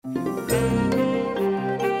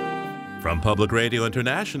From Public Radio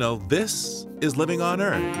International, this is Living on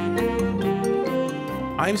Earth.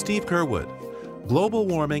 I'm Steve Curwood. Global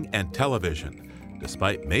warming and television.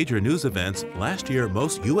 Despite major news events, last year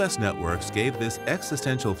most U.S. networks gave this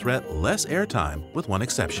existential threat less airtime, with one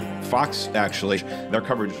exception. Fox, actually, their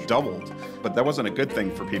coverage doubled. But that wasn't a good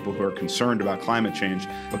thing for people who are concerned about climate change,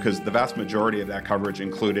 because the vast majority of that coverage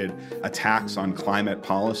included attacks on climate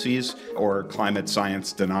policies or climate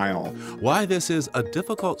science denial. Why this is a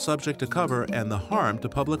difficult subject to cover and the harm to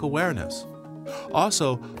public awareness.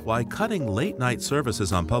 Also, why cutting late-night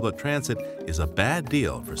services on public transit is a bad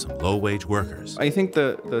deal for some low-wage workers. I think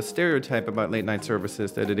the stereotype about late-night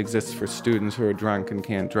services that it exists for students who are drunk and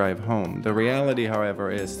can't drive home. The reality,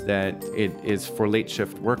 however, is that it is for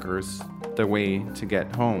late-shift workers the way to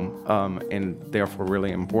get home, and therefore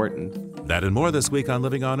really important. That and more this week on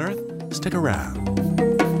Living on Earth. Stick around.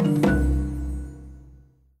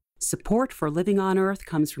 Support for Living on Earth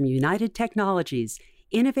comes from United Technologies,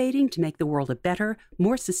 innovating to make the world a better,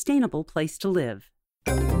 more sustainable place to live.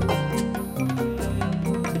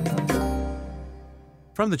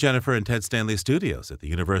 From the Jennifer and Ted Stanley studios at the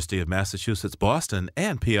University of Massachusetts, Boston,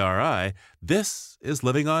 and PRI, this is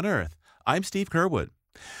Living on Earth. I'm Steve Curwood.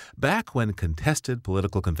 Back when contested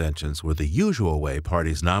political conventions were the usual way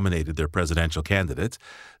parties nominated their presidential candidates,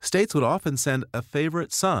 states would often send a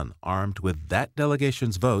favorite son armed with that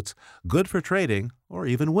delegation's votes, good for trading or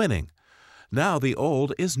even winning. Now the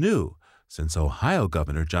old is new. Since Ohio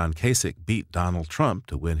Governor John Kasich beat Donald Trump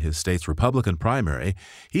to win his state's Republican primary,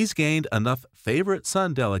 he's gained enough favorite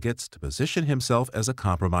son delegates to position himself as a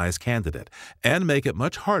compromise candidate and make it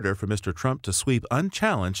much harder for Mr. Trump to sweep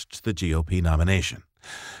unchallenged to the GOP nomination.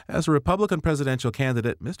 As a Republican presidential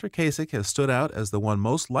candidate, Mr. Kasich has stood out as the one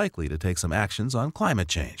most likely to take some actions on climate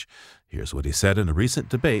change. Here's what he said in a recent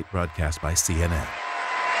debate broadcast by CNN.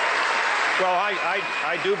 Well,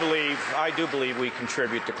 I do believe we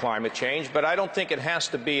contribute to climate change, but I don't think it has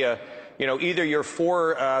to be either you're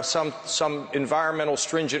for some environmental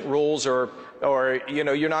stringent rules or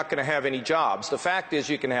you're not going to have any jobs. The fact is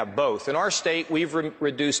you can have both. In our state, we've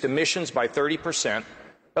reduced emissions by 30%.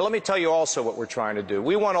 But let me tell you also what we're trying to do.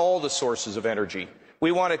 We want all the sources of energy.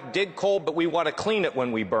 We want to dig coal, but we want to clean it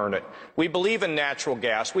when we burn it. We believe in natural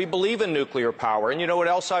gas. We believe in nuclear power. And you know what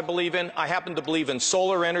else I believe in? I happen to believe in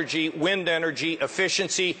solar energy, wind energy,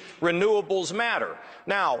 efficiency. Renewables matter.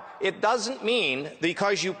 Now, it doesn't mean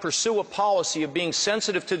because you pursue a policy of being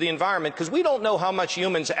sensitive to the environment, because we don't know how much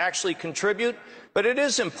humans actually contribute, but it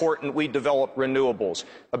is important we develop renewables.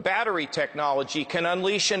 A battery technology can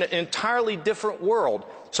unleash an entirely different world.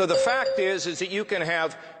 So the fact is that you can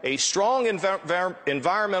have a strong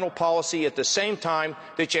environmental policy at the same time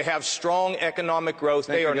that you have strong economic growth.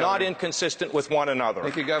 They are not inconsistent with one another.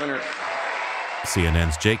 Thank you, Governor.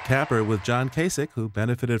 CNN's Jake Tapper with John Kasich, who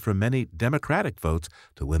benefited from many Democratic votes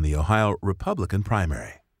to win the Ohio Republican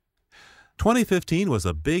primary. 2015 was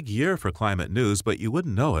a big year for climate news, but you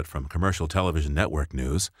wouldn't know it from commercial television network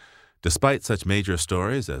news. Despite such major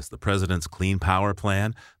stories as the president's Clean Power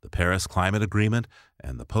Plan, the Paris Climate Agreement,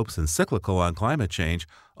 and the Pope's encyclical on climate change,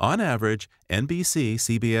 on average, NBC,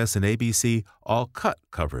 CBS, and ABC all cut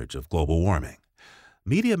coverage of global warming.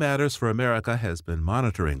 Media Matters for America has been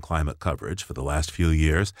monitoring climate coverage for the last few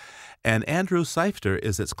years, and Andrew Seifter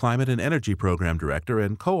is its Climate and Energy Program Director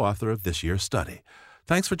and co-author of this year's study.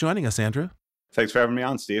 Thanks for joining us, Andrew. Thanks for having me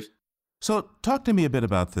on, Steve. So talk to me a bit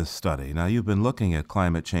about this study. Now, you've been looking at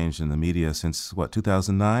climate change in the media since,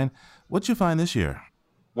 2009? What'd you find this year?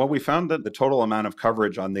 Well, we found that the total amount of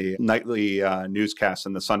coverage on the nightly newscasts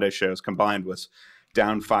and the Sunday shows combined was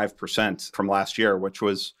down 5% from last year, which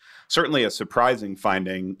was certainly a surprising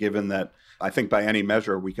finding, given that I think by any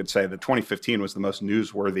measure we could say that 2015 was the most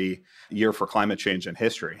newsworthy year for climate change in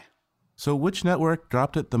history. So which network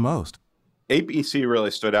dropped it the most? ABC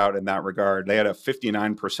really stood out in that regard. They had a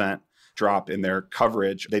 59% drop in their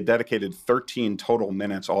coverage. They dedicated 13 total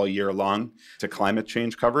minutes all year long to climate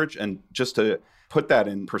change coverage. And just to put that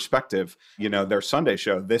in perspective, their Sunday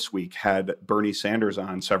show this week had Bernie Sanders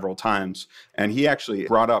on several times, and he actually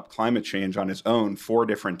brought up climate change on his own 4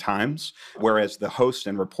 different times, whereas the hosts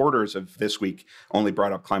and reporters of this week only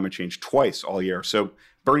brought up climate change twice all year. So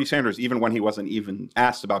Bernie Sanders, even when he wasn't even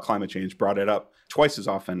asked about climate change, brought it up twice as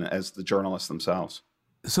often as the journalists themselves.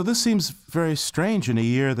 So this seems very strange in a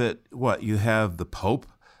year that, you have the Pope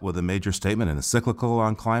with a major statement, an encyclical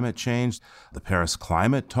on climate change, the Paris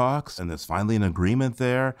climate talks, and there's finally an agreement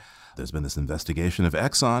there. There's been this investigation of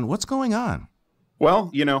Exxon. What's going on?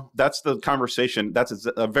 Well, that's the conversation. That's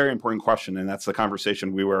a very important question. And that's the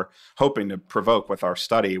conversation we were hoping to provoke with our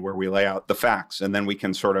study, where we lay out the facts and then we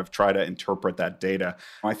can sort of try to interpret that data.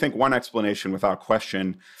 I think one explanation without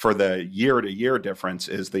question for the year-to-year difference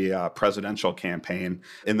is the presidential campaign.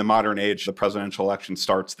 In the modern age, the presidential election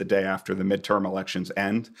starts the day after the midterm elections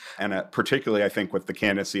end. And particularly, I think, with the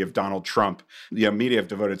candidacy of Donald Trump, media have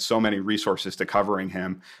devoted so many resources to covering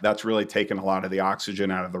him. That's really taken a lot of the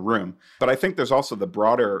oxygen out of the room. But I think there's also the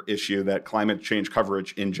broader issue that climate change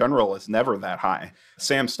coverage in general is never that high.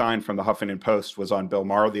 Sam Stein from the Huffington Post was on Bill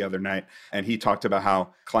Maher the other night, and he talked about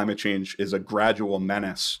how climate change is a gradual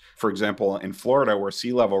menace. For example, in Florida, where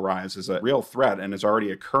sea level rise is a real threat and is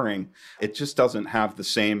already occurring, it just doesn't have the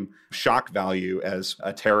same shock value as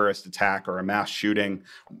a terrorist attack or a mass shooting.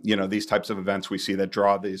 These types of events we see that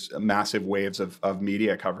draw these massive waves of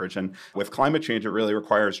media coverage. And with climate change, it really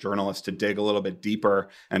requires journalists to dig a little bit deeper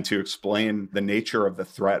and to explain the nature of the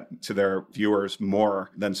threat to their viewers more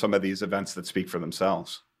than some of these events that speak for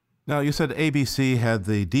themselves. Now, you said ABC had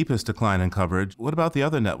the deepest decline in coverage. What about the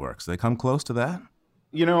other networks? They come close to that?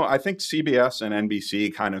 I think CBS and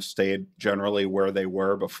NBC kind of stayed generally where they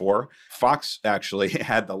were before. Fox actually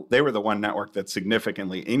they were the one network that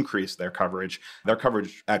significantly increased their coverage. Their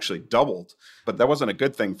coverage actually doubled, but that wasn't a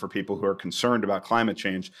good thing for people who are concerned about climate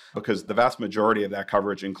change, because the vast majority of that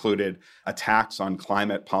coverage included attacks on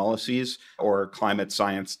climate policies or climate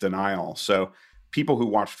science denial. So people who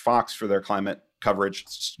watched Fox for their climate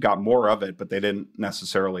coverage got more of it, but they didn't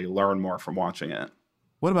necessarily learn more from watching it.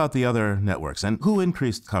 What about the other networks, and who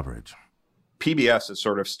increased coverage? PBS has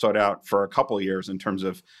sort of stood out for a couple of years in terms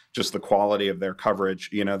of just the quality of their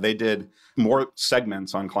coverage. They did more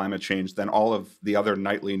segments on climate change than all of the other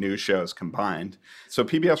nightly news shows combined. So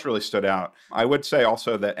PBS really stood out. I would say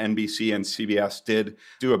also that NBC and CBS did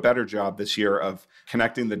do a better job this year of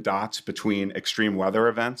connecting the dots between extreme weather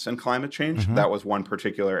events and climate change. Mm-hmm. That was one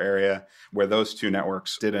particular area where those two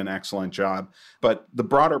networks did an excellent job. But the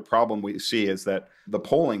broader problem we see is that the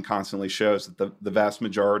polling constantly shows that the vast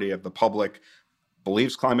majority of the public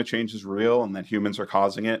believes climate change is real and that humans are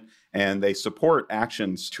causing it, and they support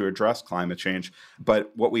actions to address climate change.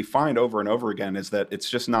 But what we find over and over again is that it's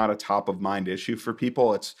just not a top of mind issue for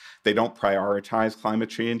people. They don't prioritize climate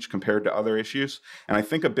change compared to other issues. And I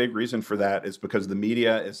think a big reason for that is because the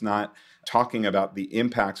media is not talking about the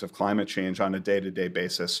impacts of climate change on a day-to-day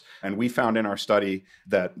basis. And we found in our study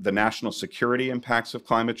that the national security impacts of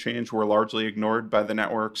climate change were largely ignored by the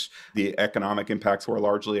networks, the economic impacts were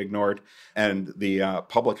largely ignored, and the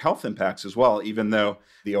public health impacts as well, even though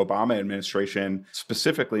the Obama administration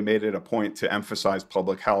specifically made it a point to emphasize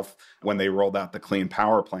public health when they rolled out the Clean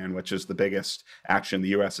Power Plan, which is the biggest action the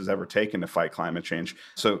U.S. has ever taken to fight climate change.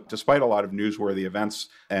 So despite a lot of newsworthy events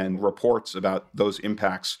and reports about those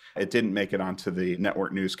impacts, it didn't make it onto the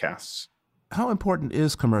network newscasts. How important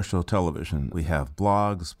is commercial television? We have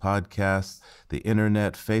blogs, podcasts, the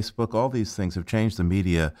internet, Facebook, all these things have changed the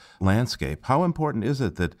media landscape. How important is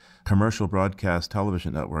it that commercial broadcast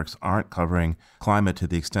television networks aren't covering climate to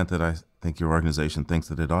the extent that I think your organization thinks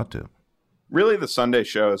that it ought to? Really, the Sunday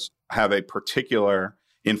shows have a particular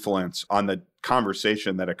influence on the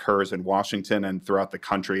conversation that occurs in Washington and throughout the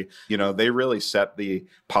country. They really set the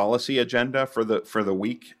policy agenda for the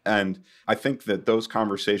week. And I think that those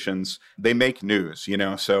conversations, they make news,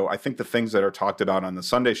 So I think the things that are talked about on the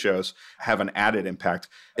Sunday shows have an added impact.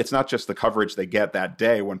 It's not just the coverage they get that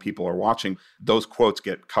day when people are watching. Those quotes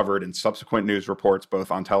get covered in subsequent news reports,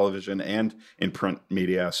 both on television and in print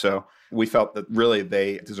media. So we felt that really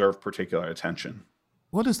they deserve particular attention.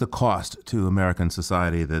 What is the cost to American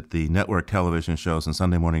society that the network television shows and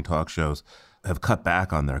Sunday morning talk shows have cut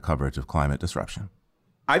back on their coverage of climate disruption?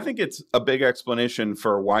 I think it's a big explanation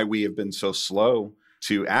for why we have been so slow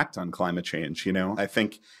to act on climate change. I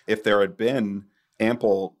think if there had been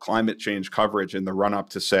ample climate change coverage in the run-up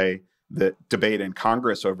to, say, the debate in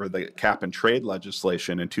Congress over the cap and trade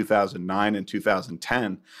legislation in 2009 and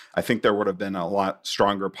 2010, I think there would have been a lot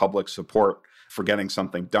stronger public support for getting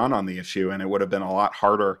something done on the issue, and it would have been a lot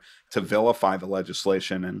harder to vilify the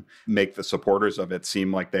legislation and make the supporters of it seem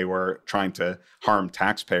like they were trying to harm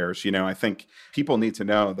taxpayers. I think people need to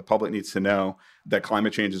know, the public needs to know that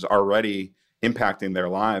climate change is already impacting their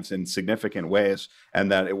lives in significant ways, and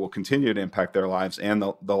that it will continue to impact their lives and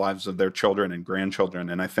the lives of their children and grandchildren.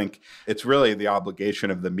 And I think it's really the obligation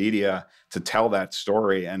of the media to tell that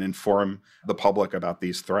story and inform the public about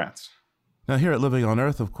these threats. Now, here at Living on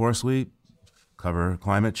Earth, of course, we cover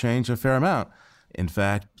climate change a fair amount. In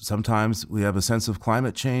fact, sometimes we have a sense of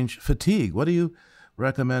climate change fatigue. What do you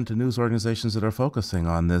recommend to news organizations that are focusing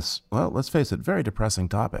on this, well, let's face it, very depressing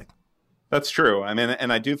topic? That's true. I mean,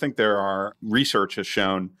 and I do think research has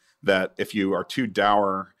shown that if you are too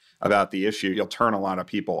dour about the issue, you'll turn a lot of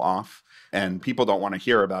people off. And people don't want to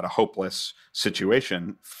hear about a hopeless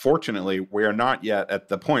situation. Fortunately, we are not yet at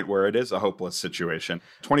the point where it is a hopeless situation.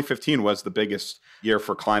 2015 was the biggest year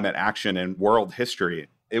for climate action in world history.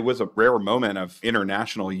 It was a rare moment of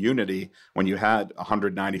international unity when you had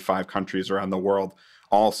 195 countries around the world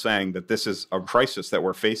all saying that this is a crisis that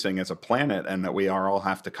we're facing as a planet and that we all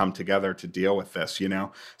have to come together to deal with this,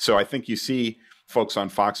 So I think you see folks on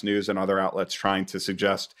Fox News and other outlets trying to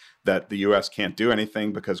suggest that the U.S. can't do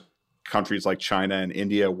anything because countries like China and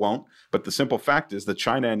India won't. But the simple fact is that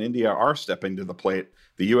China and India are stepping to the plate.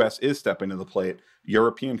 The U.S. is stepping to the plate.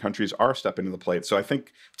 European countries are stepping to the plate. So I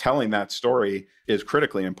think telling that story is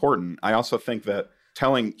critically important. I also think that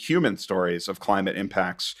telling human stories of climate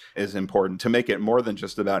impacts is important to make it more than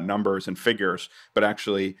just about numbers and figures, but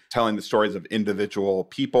actually telling the stories of individual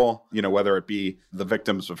people, whether it be the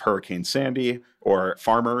victims of Hurricane Sandy or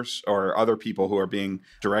farmers or other people who are being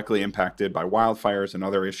directly impacted by wildfires and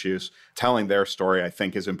other issues. Telling their story, I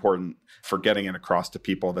think, is important for getting it across to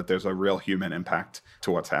people that there's a real human impact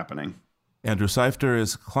to what's happening. Andrew Seifter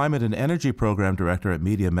is Climate and Energy Program Director at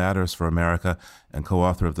Media Matters for America and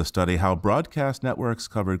co-author of the study, How Broadcast Networks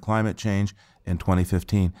Covered Climate Change in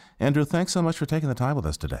 2015. Andrew, thanks so much for taking the time with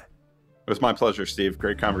us today. It was my pleasure, Steve.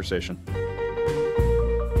 Great conversation.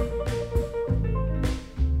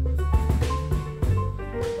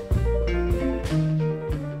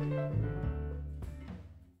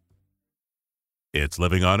 It's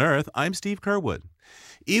Living on Earth. I'm Steve Curwood.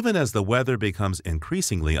 Even as the weather becomes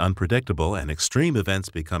increasingly unpredictable and extreme events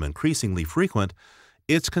become increasingly frequent,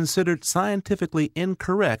 it's considered scientifically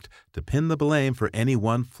incorrect to pin the blame for any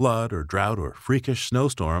one flood or drought or freakish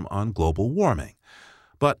snowstorm on global warming.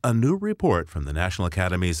 But a new report from the National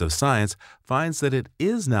Academies of Science finds that it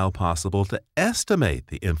is now possible to estimate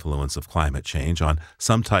the influence of climate change on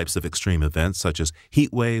some types of extreme events such as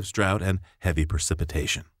heat waves, drought, and heavy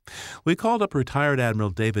precipitation. We called up retired Admiral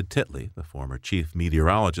David Titley, the former chief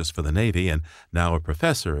meteorologist for the Navy and now a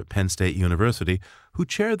professor at Penn State University, who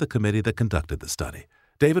chaired the committee that conducted the study.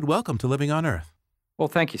 David, welcome to Living on Earth. Well,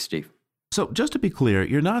 thank you, Steve. So just to be clear,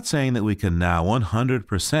 you're not saying that we can now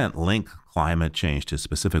 100% link climate change to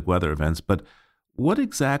specific weather events, but what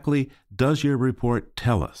exactly does your report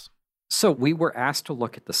tell us? So we were asked to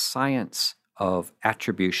look at the science of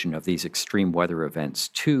attribution of these extreme weather events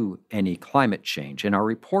to any climate change. And our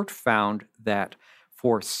report found that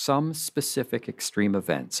for some specific extreme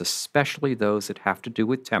events, especially those that have to do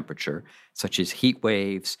with temperature, such as heat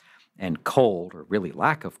waves and cold, or really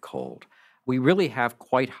lack of cold, we really have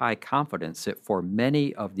quite high confidence that for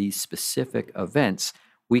many of these specific events,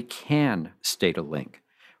 we can state a link.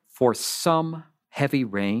 For some heavy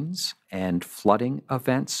rains and flooding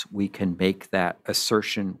events, we can make that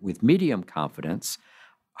assertion with medium confidence.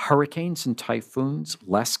 Hurricanes and typhoons,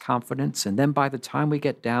 less confidence. And then by the time we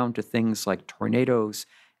get down to things like tornadoes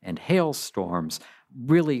and hailstorms,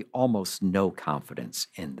 really almost no confidence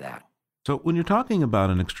in that. So when you're talking about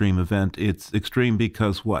an extreme event, it's extreme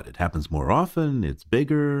because what? It happens more often? It's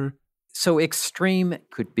bigger? So extreme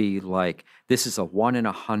could be like, this is a 1 in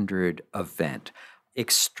 100 event.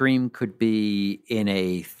 Extreme could be in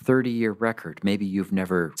a 30-year record. Maybe you've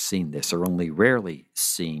never seen this or only rarely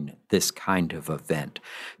seen this kind of event.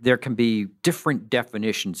 There can be different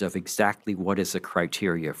definitions of exactly what is a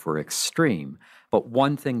criteria for extreme. But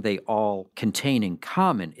one thing they all contain in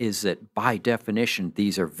common is that by definition,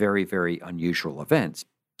 these are very, very unusual events.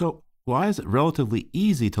 So why is it relatively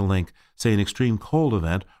easy to link, say, an extreme cold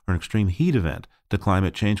event or an extreme heat event to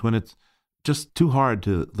climate change when it's just too hard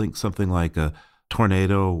to link something like a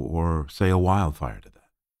tornado or, say, a wildfire to that?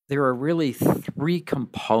 There are really three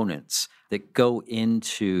components that go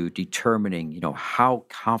into determining, how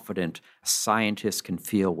confident scientists can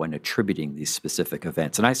feel when attributing these specific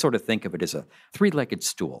events. And I sort of think of it as a three-legged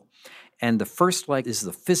stool. And the first leg is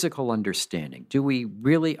the physical understanding. Do we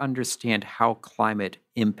really understand how climate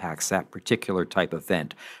impacts that particular type of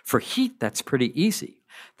event? For heat, that's pretty easy.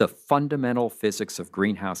 The fundamental physics of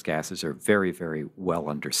greenhouse gases are very, very well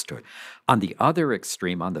understood. On the other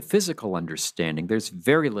extreme, on the physical understanding, there's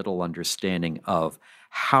very little understanding of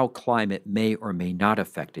how climate may or may not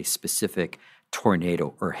affect a specific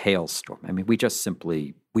tornado or hailstorm. I mean, we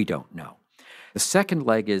don't know. The second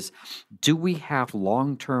leg is, do we have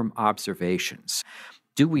long-term observations?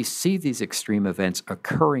 Do we see these extreme events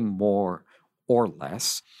occurring more or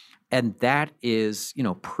less? And that is,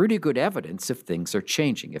 pretty good evidence if things are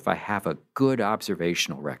changing, if I have a good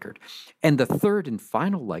observational record. And the third and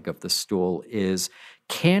final leg of the stool is,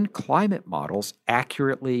 can climate models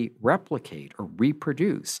accurately replicate or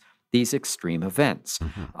reproduce these extreme events.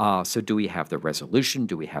 So do we have the resolution?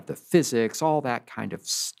 Do we have the physics? All that kind of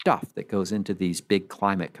stuff that goes into these big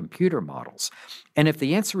climate computer models. And if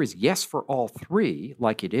the answer is yes for all three,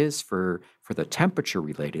 like it is for the temperature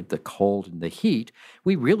related, the cold and the heat,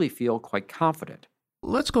 we really feel quite confident.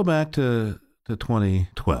 Let's go back to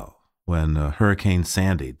 2012 when Hurricane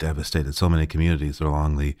Sandy devastated so many communities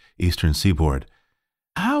along the eastern seaboard.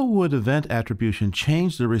 How would event attribution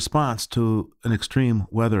change the response to an extreme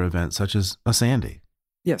weather event such as a Sandy?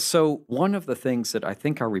 Yes, so one of the things that I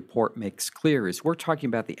think our report makes clear is we're talking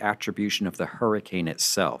about the attribution of the hurricane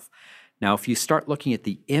itself. Now, if you start looking at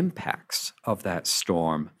the impacts of that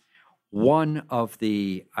storm, one of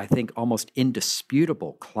the, I think, almost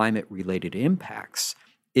indisputable climate-related impacts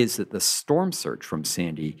is that the storm surge from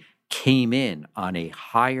Sandy came in on a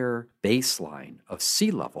higher baseline of sea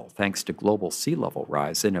level, thanks to global sea level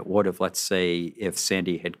rise, than it would have, let's say, if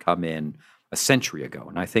Sandy had come in a century ago.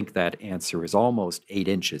 And I think that answer is almost 8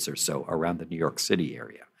 inches or so around the New York City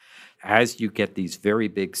area. As you get these very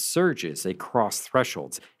big surges, they cross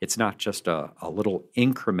thresholds. It's not just a little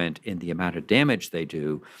increment in the amount of damage they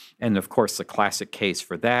do. And of course, the classic case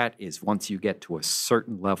for that is once you get to a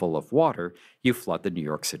certain level of water, you flood the New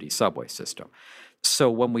York City subway system. So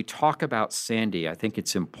when we talk about Sandy, I think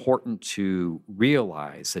it's important to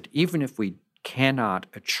realize that even if we cannot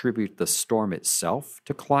attribute the storm itself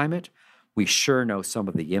to climate, we sure know some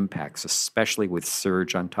of the impacts, especially with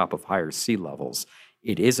surge on top of higher sea levels.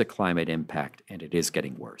 It is a climate impact, and it is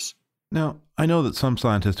getting worse. Now, I know that some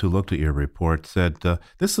scientists who looked at your report said,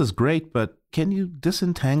 this is great, but can you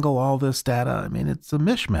disentangle all this data? I mean, it's a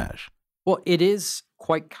mishmash. Well, it is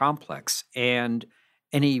quite complex, and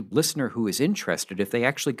any listener who is interested, if they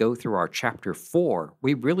actually go through our Chapter 4,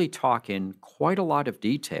 we really talk in quite a lot of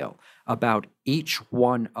detail about each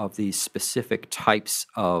one of these specific types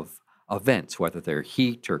of events, whether they're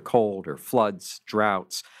heat or cold or floods,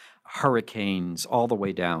 droughts, hurricanes, all the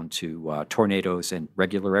way down to tornadoes and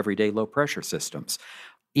regular everyday low-pressure systems.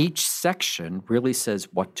 Each section really says,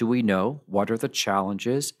 what do we know, what are the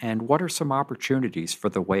challenges, and what are some opportunities for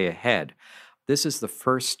the way ahead. This is the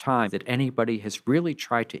first time that anybody has really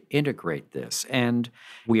tried to integrate this, and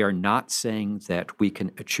we are not saying that we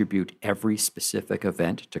can attribute every specific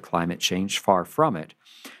event to climate change, far from it.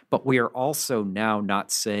 But we are also now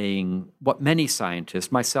not saying what many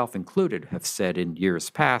scientists, myself included, have said in years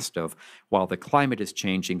past of, while the climate is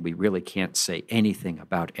changing, we really can't say anything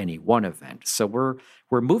about any one event. So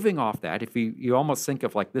we're moving off that. If you almost think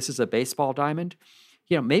of like this is a baseball diamond,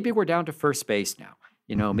 maybe we're down to first base now.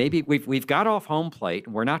 Maybe we've got off home plate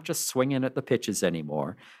and we're not just swinging at the pitches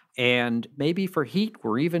anymore. And maybe for heat,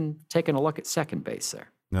 we're even taking a look at second base there.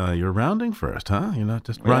 You're rounding first, huh? You're not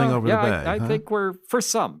just running over the bag. I think we're, for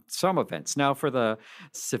some events. Now, for the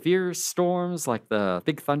severe storms, like the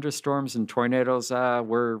big thunderstorms and tornadoes,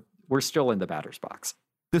 we're still in the batter's box.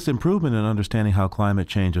 This improvement in understanding how climate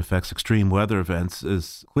change affects extreme weather events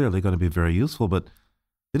is clearly going to be very useful, but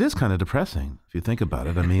it is kind of depressing if you think about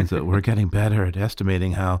it. It means that we're getting better at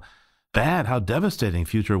estimating how bad, how devastating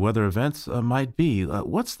future weather events might be.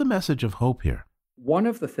 What's the message of hope here? One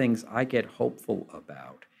of the things I get hopeful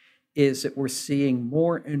about is that we're seeing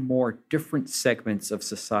more and more different segments of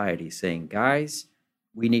society saying, guys,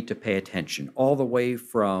 we need to pay attention, all the way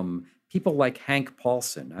from people like Hank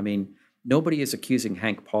Paulson. I mean, nobody is accusing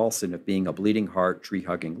Hank Paulson of being a bleeding heart,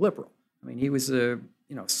 tree-hugging liberal. I mean, he was a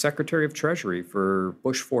Secretary of Treasury for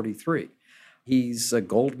Bush 43. He's a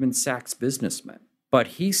Goldman Sachs businessman, but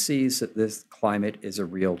he sees that this climate is a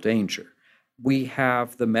real danger. We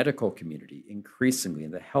have the medical community increasingly,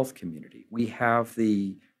 in the health community. We have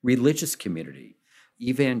the religious community,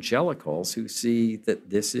 evangelicals who see that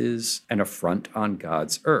this is an affront on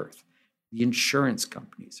God's earth. The insurance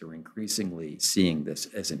companies are increasingly seeing this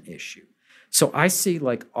as an issue. So I see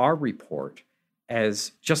like our report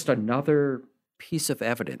as just another piece of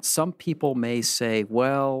evidence. Some people may say,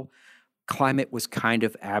 well, climate was kind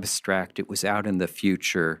of abstract. It was out in the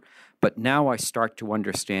future. But now I start to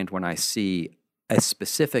understand when I see a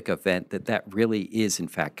specific event that really is, in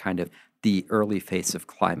fact, kind of the early phase of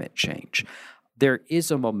climate change. There is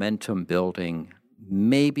a momentum building,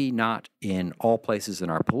 maybe not in all places in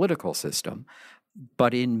our political system,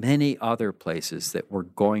 but in many other places that we're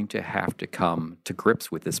going to have to come to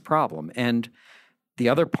grips with this problem. And the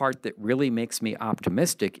other part that really makes me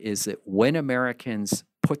optimistic is that when Americans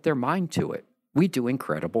put their mind to it, we do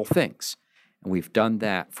incredible things. And we've done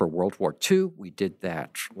that for World War II. We did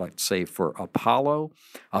that, let's say, for Apollo.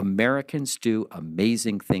 Americans do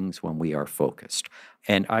amazing things when we are focused.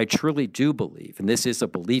 And I truly do believe, and this is a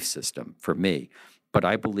belief system for me, but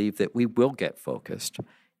I believe that we will get focused.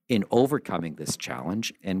 in overcoming this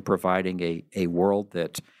challenge and providing a world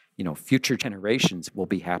that, future generations will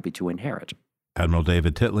be happy to inherit. Admiral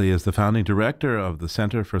David Titley is the founding director of the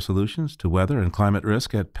Center for Solutions to Weather and Climate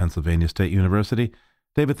Risk at Pennsylvania State University.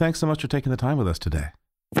 David, thanks so much for taking the time with us today.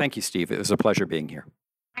 Thank you, Steve. It was a pleasure being here.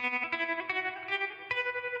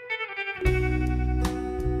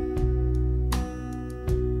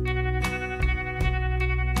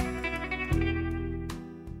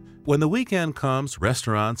 When the weekend comes,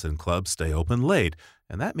 restaurants and clubs stay open late,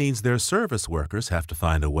 and that means their service workers have to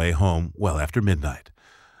find a way home well after midnight.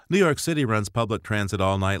 New York City runs public transit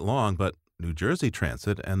all night long, but New Jersey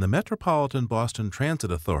Transit and the Metropolitan Boston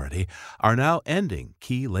Transit Authority are now ending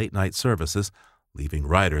key late-night services, leaving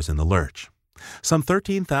riders in the lurch. Some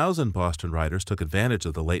 13,000 Boston riders took advantage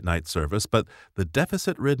of the late-night service, but the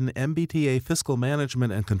deficit-ridden MBTA Fiscal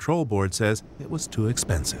Management and Control Board says it was too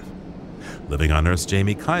expensive. Living on Earth's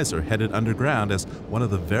Jamie Kaiser headed underground as one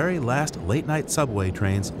of the very last late-night subway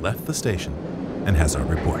trains left the station and has our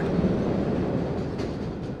report.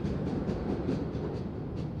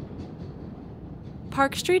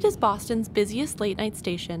 Park Street is Boston's busiest late-night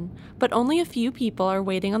station, but only a few people are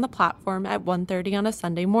waiting on the platform at 1:30 on a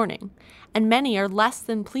Sunday morning, and many are less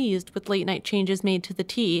than pleased with late-night changes made to the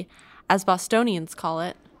T, as Bostonians call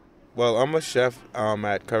it. Well, I'm a chef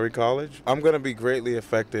at Curry College. I'm going to be greatly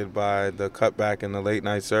affected by the cutback in the late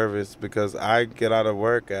night service because I get out of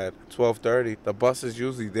work at 12:30. The bus is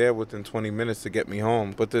usually there within 20 minutes to get me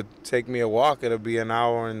home, but to take me a walk, it'll be an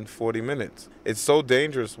hour and 40 minutes. It's so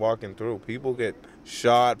dangerous walking through. People get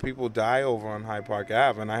shot, people die over on Hyde Park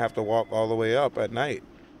Ave, and I have to walk all the way up at night.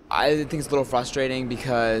 I think it's a little frustrating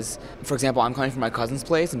because, for example, I'm coming from my cousin's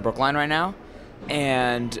place in Brookline right now,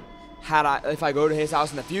 and if I go to his house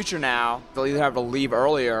in the future now, they'll either have to leave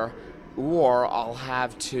earlier or I'll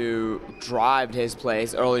have to drive to his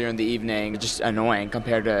place earlier in the evening. It's just annoying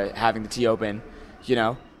compared to having the T open,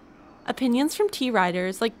 Opinions from T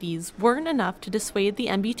riders like these weren't enough to dissuade the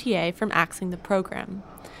MBTA from axing the program.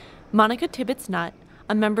 Monica Tibbetts-Nutt,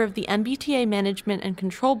 a member of the MBTA Management and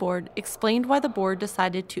Control Board, explained why the board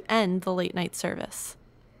decided to end the late-night service.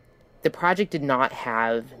 The project did not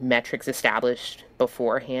have metrics established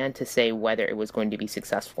beforehand to say whether it was going to be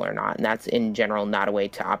successful or not, and that's in general not a way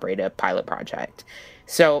to operate a pilot project.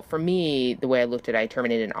 So for me, the way I looked at it, I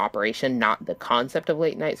terminated an operation, not the concept of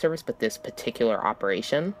late night service, but this particular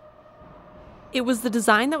operation. It was the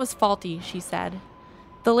design that was faulty, she said.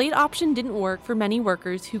 The late option didn't work for many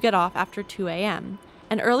workers who get off after 2 a.m.,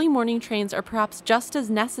 and early morning trains are perhaps just as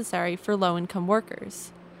necessary for low-income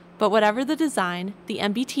workers. But whatever the design, the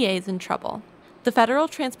MBTA is in trouble. The Federal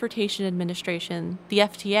Transportation Administration, the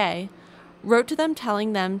FTA, wrote to them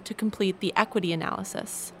telling them to complete the equity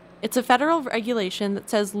analysis. It's a federal regulation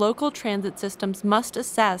that says local transit systems must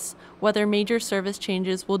assess whether major service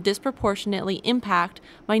changes will disproportionately impact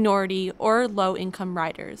minority or low-income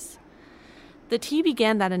riders. The T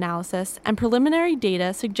began that analysis, and preliminary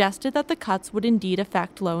data suggested that the cuts would indeed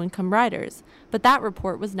affect low-income riders, but that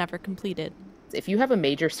report was never completed. If you have a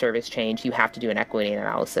major service change, you have to do an equity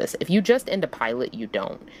analysis. If you just end a pilot, you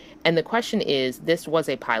don't. And the question is, this was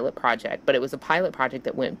a pilot project, but it was a pilot project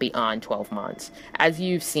that went beyond 12 months. As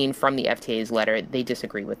you've seen from the FTA's letter, they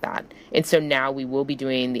disagree with that. And so now we will be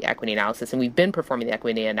doing the equity analysis, and we've been performing the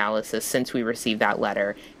equity analysis since we received that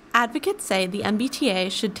letter. Advocates say the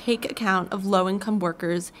MBTA should take account of low-income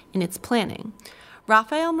workers in its planning.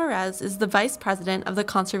 Rafael Merez is the vice president of the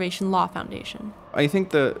Conservation Law Foundation. I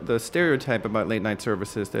think the stereotype about late-night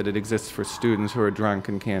service is that it exists for students who are drunk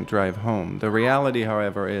and can't drive home. The reality,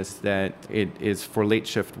 however, is that it is for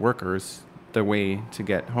late-shift workers the way to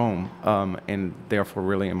get home, and therefore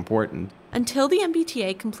really important. Until the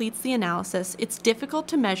MBTA completes the analysis, it's difficult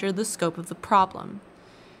to measure the scope of the problem.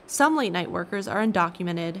 Some late-night workers are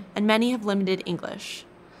undocumented, and many have limited English.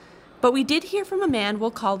 But we did hear from a man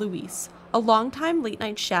we'll call Luis, a longtime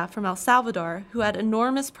late-night chef from El Salvador who had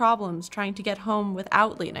enormous problems trying to get home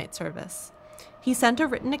without late-night service. He sent a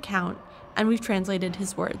written account, and we've translated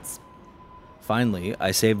his words. Finally,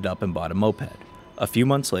 I saved up and bought a moped. A few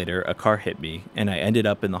months later, a car hit me, and I ended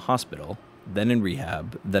up in the hospital, then in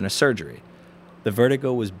rehab, then a surgery. The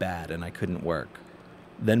vertigo was bad, and I couldn't work.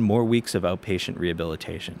 Then more weeks of outpatient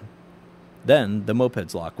rehabilitation. Then the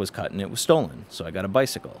moped's lock was cut and it was stolen, so I got a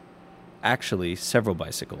bicycle. Actually, several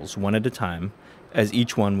bicycles, one at a time, as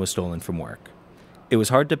each one was stolen from work. It was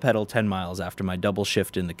hard to pedal 10 miles after my double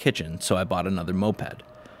shift in the kitchen, so I bought another moped.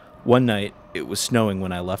 One night, it was snowing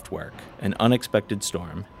when I left work, an unexpected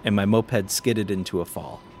storm, and my moped skidded into a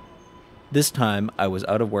fall. This time, I was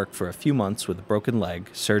out of work for a few months with a broken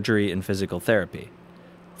leg, surgery, and physical therapy.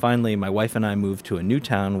 Finally, my wife and I moved to a new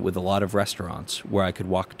town with a lot of restaurants where I could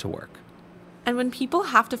walk to work. And when people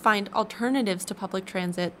have to find alternatives to public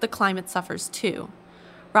transit, the climate suffers too.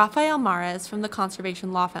 Rafael Mares from the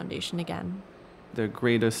Conservation Law Foundation again. The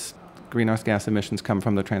greatest greenhouse gas emissions come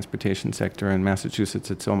from the transportation sector. In Massachusetts,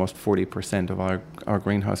 it's almost 40% of our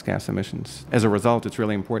greenhouse gas emissions. As a result, it's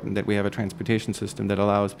really important that we have a transportation system that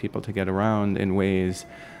allows people to get around in ways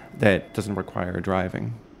that doesn't require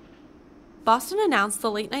driving. Boston announced the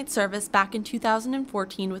late-night service back in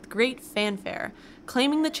 2014 with great fanfare,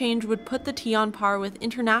 claiming the change would put the T on par with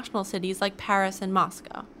international cities like Paris and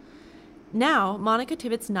Moscow. Now, Monica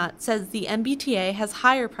Tibbetts-Nutt says the MBTA has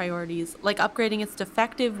higher priorities, like upgrading its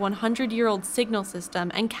defective 100-year-old signal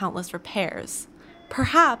system and countless repairs.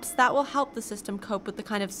 Perhaps that will help the system cope with the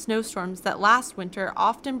kind of snowstorms that last winter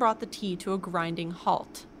often brought the T to a grinding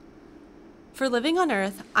halt. For Living on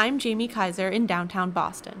Earth, I'm Jamie Kaiser in downtown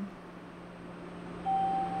Boston.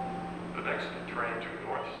 The next train to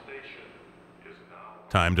North Station is now...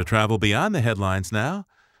 Time to travel beyond the headlines now.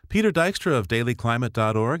 Peter Dykstra of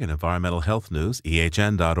dailyclimate.org and Environmental Health News,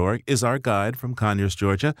 ehn.org, is our guide from Conyers,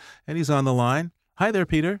 Georgia, and he's on the line. Hi there,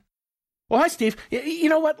 Peter. Well, hi, Steve. You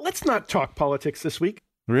know what? Let's not talk politics this week.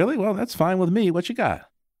 Really? Well, that's fine with me. What you got?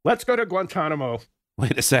 Let's go to Guantanamo.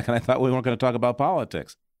 Wait a second. I thought we weren't going to talk about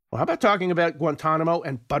politics. Well, how about talking about Guantanamo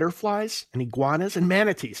and butterflies and iguanas and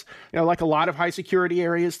manatees? You know, like a lot of high-security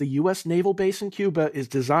areas, the U.S. naval base in Cuba is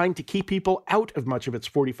designed to keep people out of much of its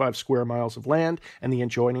 45 square miles of land and the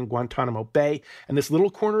adjoining Guantanamo Bay, and this little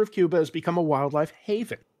corner of Cuba has become a wildlife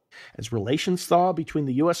haven. As relations thaw between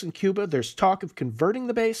the U.S. and Cuba, there's talk of converting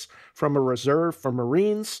the base from a reserve for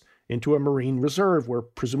Marines into a Marine reserve, where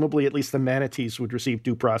presumably at least the manatees would receive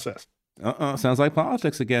due process. Sounds like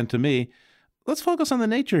politics again to me. Let's focus on the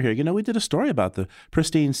nature here. You know, we did a story about the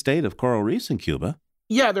pristine state of coral reefs in Cuba.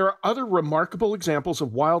 Yeah, there are other remarkable examples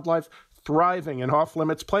of wildlife thriving in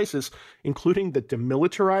off-limits places, including the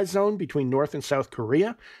demilitarized zone between North and South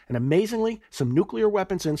Korea, and amazingly, some nuclear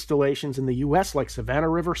weapons installations in the U.S. like Savannah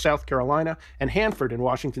River, South Carolina, and Hanford in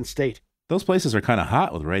Washington state. Those places are kind of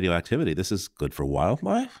hot with radioactivity. This is good for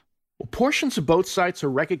wildlife? Well, portions of both sites are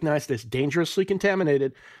recognized as dangerously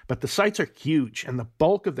contaminated, but the sites are huge, and the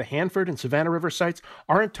bulk of the Hanford and Savannah River sites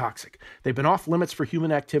aren't toxic. They've been off limits for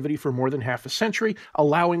human activity for more than half a century,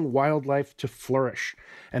 allowing wildlife to flourish.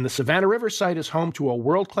 And the Savannah River site is home to a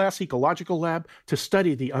world-class ecological lab to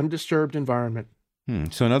study the undisturbed environment.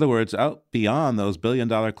 So in other words, out beyond those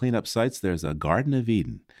billion-dollar cleanup sites, there's a Garden of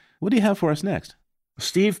Eden. What do you have for us next?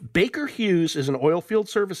 Steve, Baker Hughes is an oil field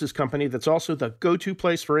services company that's also the go-to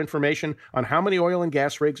place for information on how many oil and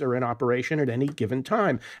gas rigs are in operation at any given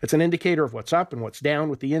time. It's an indicator of what's up and what's down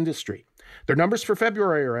with the industry. Their numbers for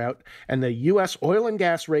February are out, and the U.S. oil and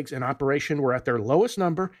gas rigs in operation were at their lowest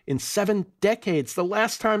number in 7 decades. The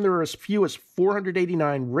last time there were as few as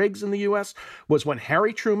 489 rigs in the U.S. was when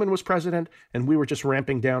Harry Truman was president, and we were just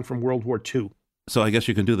ramping down from World War II. So I guess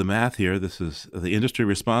you can do the math here. This is the industry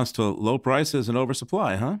response to low prices and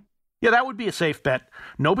oversupply, huh? Yeah, that would be a safe bet.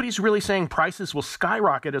 Nobody's really saying prices will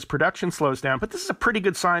skyrocket as production slows down, but this is a pretty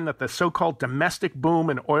good sign that the so-called domestic boom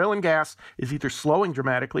in oil and gas is either slowing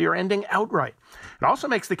dramatically or ending outright. It also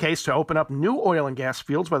makes the case to open up new oil and gas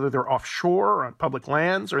fields, whether they're offshore or on public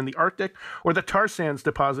lands or in the Arctic or the tar sands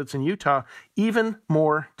deposits in Utah, even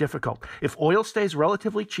more difficult. If oil stays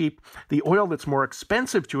relatively cheap, the oil that's more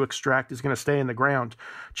expensive to extract is going to stay in the ground.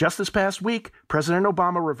 Just this past week, President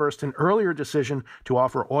Obama reversed an earlier decision to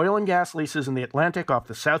offer oil and gas leases in the Atlantic off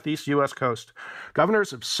the southeast U.S. coast.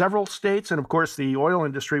 Governors of several states and, of course, the oil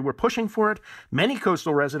industry were pushing for it. Many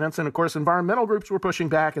coastal residents and, of course, environmental groups were pushing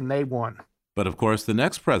back, and they won. But, of course, the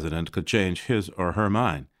next president could change his or her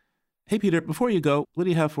mind. Hey, Peter, before you go, what do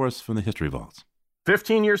you have for us from the History Vaults?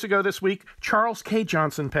 15 years ago this week, Charles K.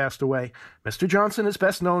 Johnson passed away. Mr. Johnson is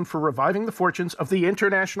best known for reviving the fortunes of the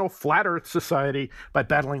International Flat Earth Society by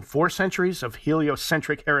battling 4 centuries of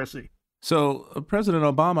heliocentric heresy. So President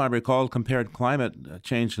Obama, I recall, compared climate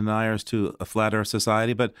change deniers to a Flat Earth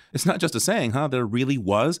Society, but it's not just a saying, huh? There really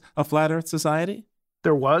was a Flat Earth Society?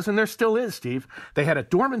 There was, and there still is, Steve. They had a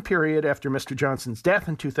dormant period after Mr. Johnson's death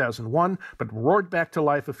in 2001, but roared back to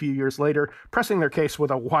life a few years later, pressing their case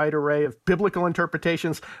with a wide array of biblical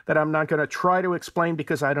interpretations that I'm not going to try to explain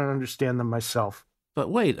because I don't understand them myself.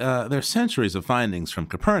 But wait, there's centuries of findings from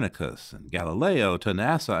Copernicus and Galileo to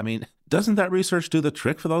NASA. I mean, doesn't that research do the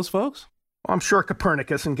trick for those folks? Well, I'm sure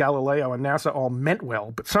Copernicus and Galileo and NASA all meant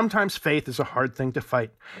well, but sometimes faith is a hard thing to fight.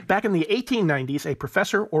 Back in the 1890s, a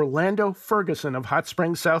Professor Orlando Ferguson of Hot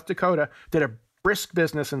Springs, South Dakota, did a brisk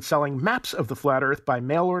business in selling maps of the flat Earth by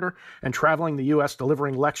mail order and traveling the U.S.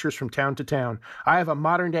 delivering lectures from town to town. I have a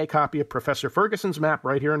modern-day copy of Professor Ferguson's map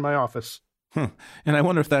right here in my office. And I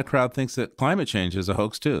wonder if that crowd thinks that climate change is a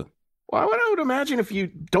hoax, too. Well, I would imagine if you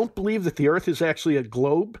don't believe that the Earth is actually a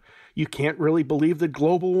globe, you can't really believe that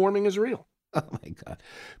global warming is real. Oh, my God.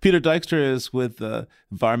 Peter Dykstra is with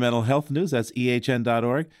Environmental Health News. That's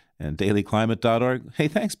ehn.org and dailyclimate.org. Hey,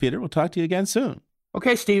 thanks, Peter. We'll talk to you again soon.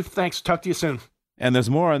 Okay, Steve. Thanks. Talk to you soon. And there's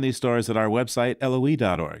more on these stories at our website,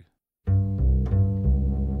 loe.org.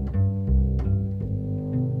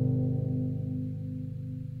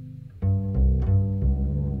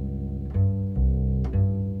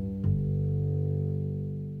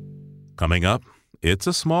 Coming up, it's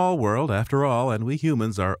a small world after all, and we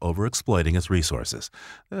humans are overexploiting its resources.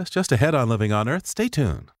 That's just ahead on Living on Earth. Stay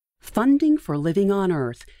tuned. Funding for Living on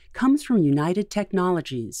Earth comes from United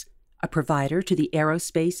Technologies, a provider to the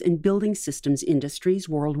aerospace and building systems industries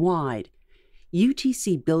worldwide.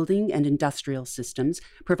 UTC Building and Industrial Systems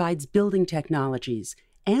provides building technologies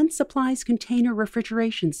and supplies container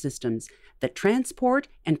refrigeration systems that transport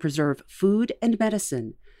and preserve food and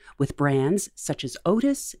medicine, with brands such as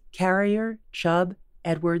Otis, Carrier, Chubb,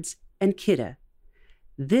 Edwards, and Kidde.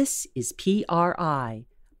 This is PRI,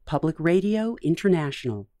 Public Radio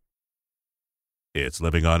International. It's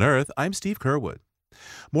Living on Earth. I'm Steve Curwood.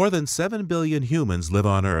 More than 7 billion humans live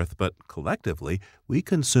on Earth, but collectively, we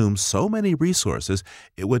consume so many resources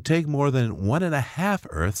it would take more than 1.5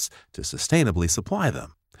 Earths to sustainably supply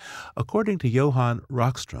them. According to Johan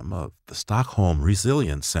Rockström of the Stockholm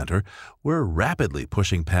Resilience Center, we're rapidly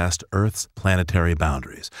pushing past Earth's planetary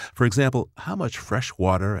boundaries. For example, how much fresh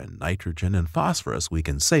water and nitrogen and phosphorus we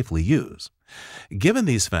can safely use. Given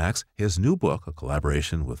these facts, his new book, a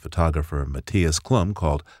collaboration with photographer Matthias Klum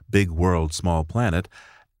called Big World, Small Planet,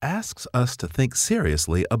 asks us to think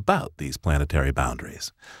seriously about these planetary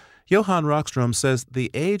boundaries. Johan Rockström says the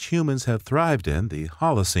age humans have thrived in, the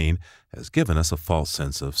Holocene, has given us a false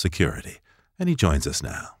sense of security. And he joins us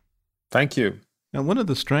now. Thank you. Now, one of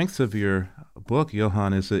the strengths of your book,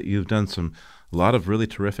 Johan, is that you've done a lot of really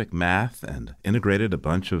terrific math and integrated a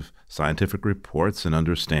bunch of scientific reports and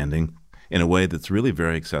understanding in a way that's really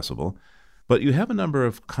very accessible. But you have a number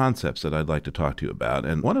of concepts that I'd like to talk to you about,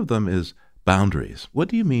 and one of them is boundaries. What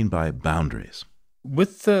do you mean by boundaries?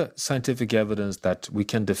 With the scientific evidence that we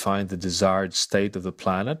can define the desired state of the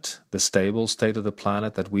planet, the stable state of the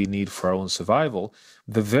planet that we need for our own survival,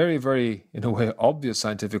 the very, very, in a way, obvious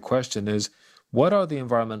scientific question is, what are the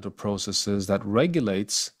environmental processes that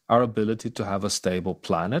regulates our ability to have a stable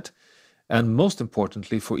planet? And most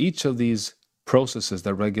importantly, for each of these processes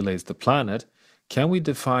that regulates the planet, can we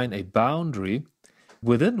define a boundary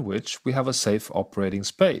within which we have a safe operating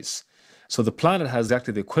space? So the planet has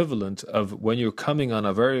exactly the equivalent of when you're coming on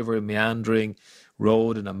a very, very meandering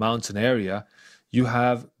road in a mountain area, you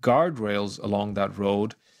have guardrails along that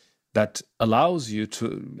road that allows you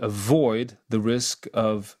to avoid the risk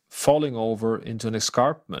of falling over into an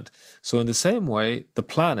escarpment. So in the same way, the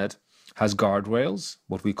planet has guardrails,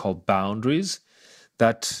 what we call boundaries,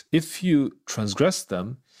 that if you transgress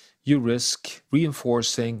them, you risk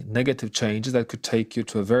reinforcing negative changes that could take you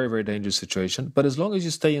to a very, very dangerous situation. But as long as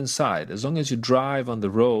you stay inside, as long as you drive on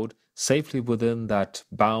the road safely within that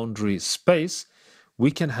boundary space,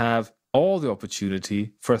 we can have all the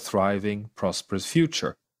opportunity for a thriving, prosperous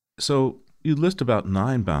future. So you list about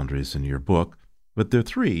 9 boundaries in your book, but there are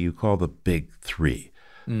 3 you call the big 3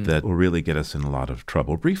 that will really get us in a lot of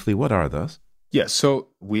trouble. Briefly, what are those? Yes, so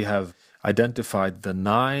we have identified the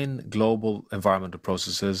 9 global environmental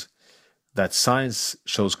processes that science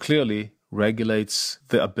shows clearly regulates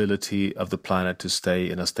the ability of the planet to stay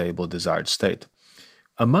in a stable, desired state.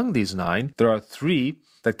 Among these 9, there are 3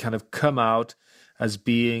 that kind of come out as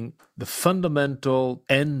being the fundamental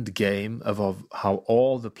end game of how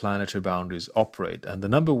all the planetary boundaries operate. And the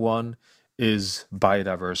number 1 is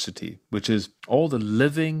biodiversity, which is all the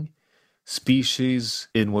living species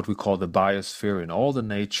in what we call the biosphere, in all the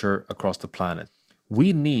nature across the planet.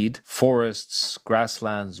 We need forests,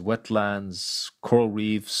 grasslands, wetlands, coral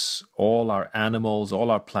reefs, all our animals,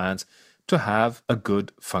 all our plants to have a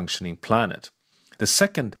good functioning planet. The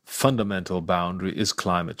second fundamental boundary is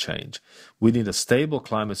climate change. We need a stable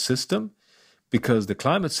climate system because the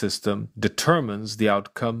climate system determines the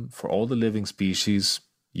outcome for all the living species,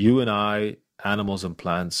 you and I, animals and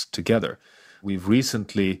plants together. We've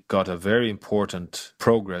recently got a very important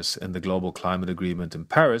progress in the Global Climate Agreement in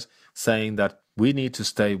Paris, saying that we need to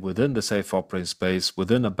stay within the safe operating space,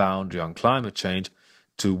 within a boundary on climate change,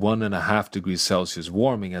 to 1.5 degrees Celsius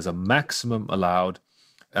warming as a maximum allowed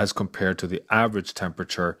as compared to the average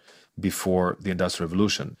temperature before the Industrial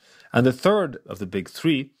Revolution. And the third of the big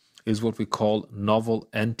three is what we call novel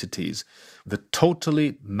entities, the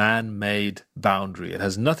totally man-made boundary. It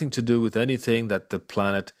has nothing to do with anything that the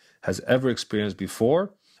planet has ever experienced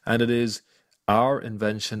before, and it is our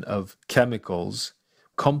invention of chemicals,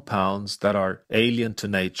 compounds that are alien to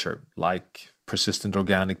nature, like persistent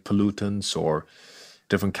organic pollutants or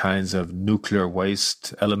different kinds of nuclear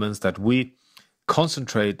waste elements that we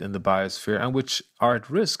concentrate in the biosphere and which are at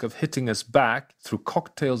risk of hitting us back through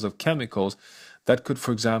cocktails of chemicals that could,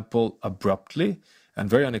 for example, abruptly and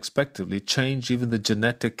very unexpectedly change even the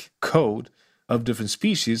genetic code of different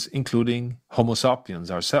species, including Homo sapiens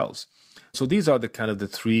ourselves. So these are the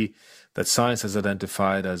three that science has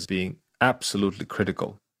identified as being absolutely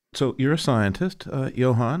critical. So you're a scientist,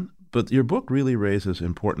 Johan, but your book really raises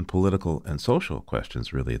important political and social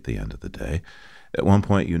questions really at the end of the day. At one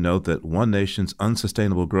point you note that one nation's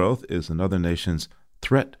unsustainable growth is another nation's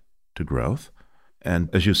threat to growth. And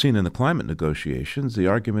as you've seen in the climate negotiations, the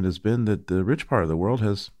argument has been that the rich part of the world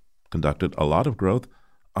has conducted a lot of growth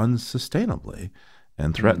unsustainably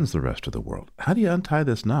and threatens the rest of the world. How do you untie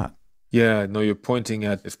this knot? Yeah, no, you're pointing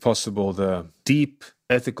at, if possible, the deep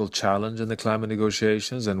ethical challenge in the climate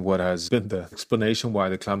negotiations and what has been the explanation why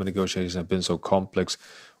the climate negotiations have been so complex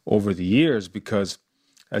over the years. Because,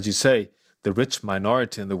 as you say, the rich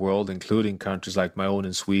minority in the world, including countries like my own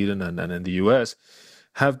in Sweden and in the US,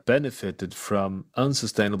 have benefited from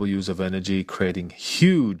unsustainable use of energy, creating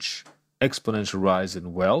huge exponential rise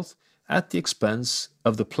in wealth at the expense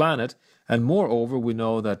of the planet. And moreover, we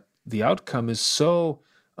know that the outcome is so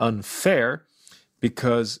unfair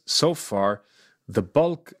because so far the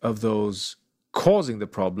bulk of those causing the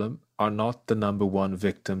problem are not the number one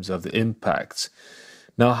victims of the impacts.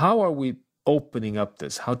 Now, how are we opening up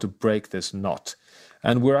this? How to break this knot?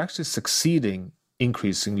 And we're actually succeeding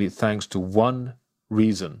increasingly thanks to one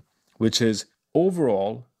reason, which is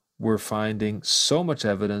overall we're finding so much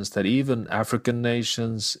evidence that even African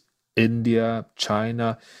nations, India,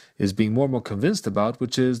 China, is being more and more convinced about,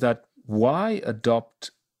 which is that why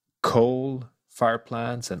adopt coal, fire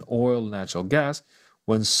plants, and oil, natural gas,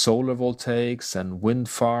 when solar voltaics and wind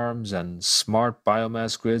farms and smart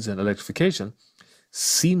biomass grids and electrification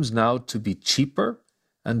seems now to be cheaper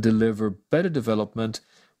and deliver better development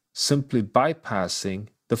simply bypassing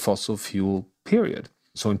the fossil fuel period.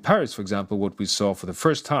 So in Paris, for example, what we saw for the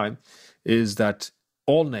first time is that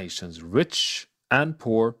all nations, rich and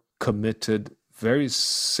poor, committed very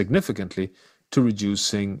significantly to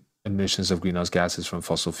reducing emissions of greenhouse gases from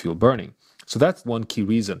fossil fuel burning. So that's one key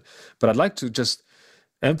reason. But I'd like to just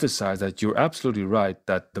emphasize that you're absolutely right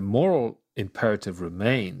that the moral imperative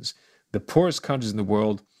remains. The poorest countries in the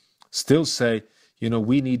world still say,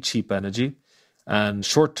 we need cheap energy, and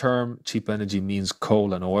short-term cheap energy means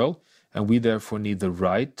coal and oil, and we therefore need the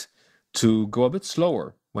right to go a bit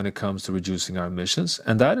slower when it comes to reducing our emissions.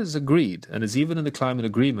 And that is agreed, and is even in the climate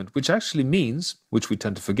agreement, which actually means, which we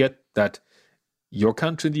tend to forget, that your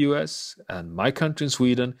country in the US and my country in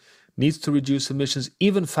Sweden needs to reduce emissions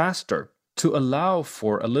even faster to allow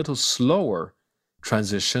for a little slower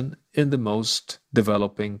transition in the most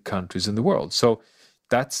developing countries in the world. So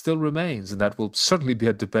that still remains, and that will certainly be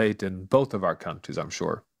a debate in both of our countries, I'm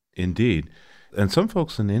sure. Indeed. And some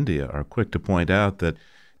folks in India are quick to point out that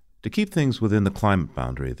to keep things within the climate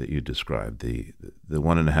boundary that you described, the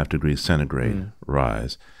 1.5 degrees centigrade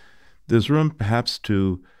rise, there's room perhaps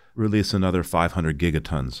to release another 500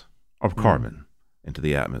 gigatons of carbon into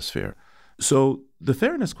the atmosphere. So the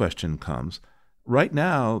fairness question comes. Right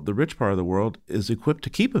now, the rich part of the world is equipped to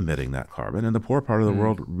keep emitting that carbon, and the poor part of the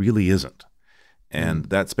world really isn't. And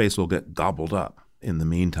that space will get gobbled up in the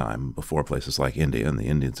meantime before places like India, and the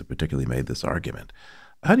Indians have particularly made this argument.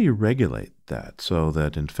 How do you regulate that so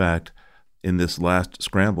that, in fact, in this last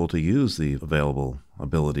scramble to use the available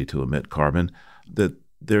ability to emit carbon, that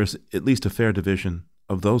there's at least a fair division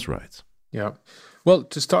of those rights? Yeah. Well,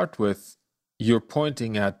 to start with, you're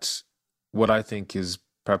pointing at what I think is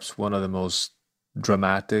perhaps one of the most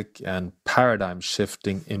dramatic and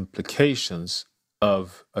paradigm-shifting implications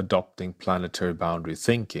of adopting planetary boundary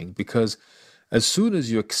thinking, because as soon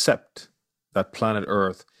as you accept that planet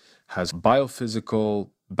Earth has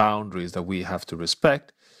biophysical boundaries that we have to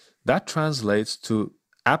respect, that translates to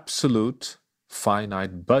absolute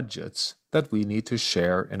finite budgets that we need to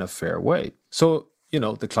share in a fair way. So,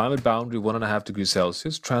 the climate boundary, 1.5 degrees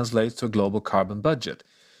Celsius, translates to a global carbon budget,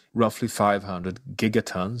 roughly 500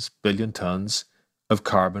 gigatons, billion tons of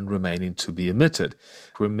carbon remaining to be emitted.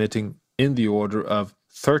 We're emitting in the order of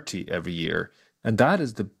 30 every year. And that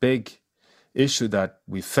is the big issue that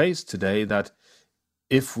we face today, that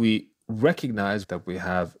if we recognize that we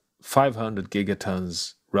have 500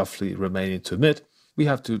 gigatons roughly remaining to emit, we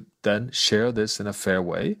have to then share this in a fair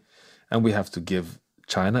way, and we have to give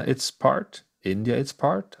China its part, India its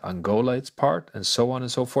part, Angola its part, and so on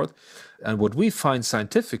and so forth. And what we find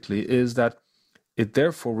scientifically is that it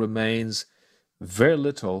therefore remains very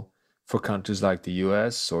little for countries like the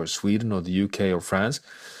US or Sweden or the UK or France.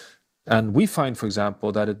 And we find, for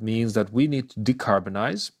example, that it means that we need to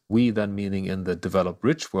decarbonize, we then meaning in the developed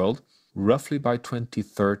rich world, roughly by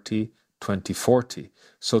 2030, 2040.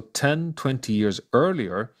 So 10, 20 years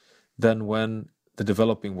earlier than when the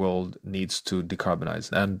developing world needs to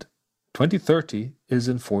decarbonize. And 2030 is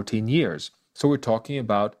in 14 years. So we're talking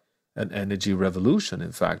about an energy revolution,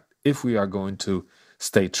 in fact, if we are going to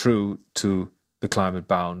stay true to the climate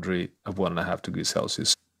boundary of 1.5 degrees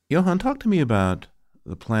Celsius. Johan, talk to me about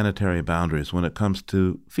the planetary boundaries when it comes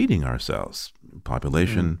to feeding ourselves.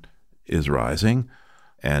 Population is rising,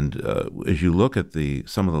 and as you look at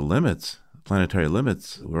some of the limits, planetary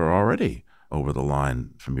limits, we're already over the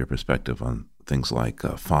line from your perspective on things like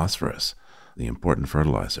phosphorus, the important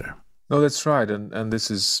fertilizer. No, that's right, and this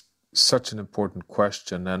is such an important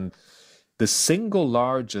question. And the single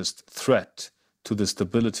largest threat to the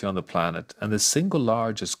stability on the planet and the single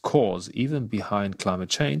largest cause, even behind climate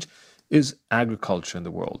change, is agriculture in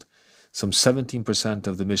the world. Some 17%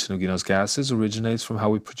 of the emission of greenhouse gases originates from how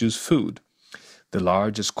we produce food. The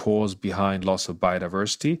largest cause behind loss of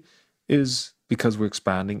biodiversity is because we're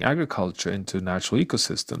expanding agriculture into natural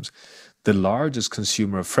ecosystems. The largest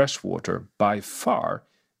consumer of fresh water, by far,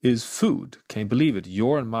 is food. Can you believe it?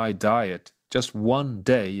 Your and my diet, just one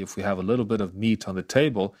day, if we have a little bit of meat on the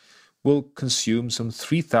table, will consume some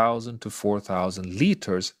 3,000 to 4,000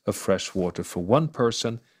 liters of fresh water for one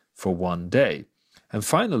person for one day. And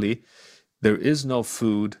finally, there is no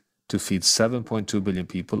food to feed 7.2 billion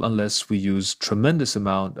people unless we use tremendous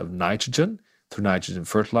amount of nitrogen through nitrogen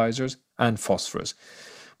fertilizers and phosphorus.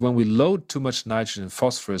 When we load too much nitrogen and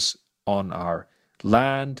phosphorus on our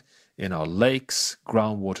land, in our lakes,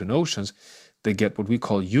 groundwater and oceans, they get what we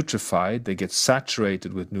call eutrophied, they get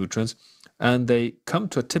saturated with nutrients, and they come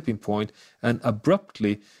to a tipping point and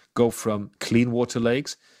abruptly go from clean water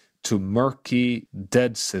lakes to murky,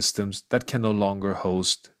 dead systems that can no longer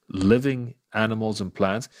host living animals and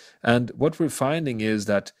plants. And what we're finding is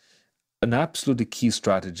that an absolutely key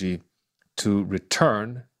strategy to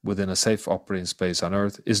return within a safe operating space on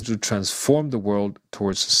Earth is to transform the world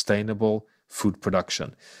towards sustainable food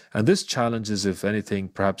production. And this challenge is, if anything,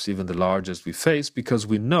 perhaps even the largest we face, because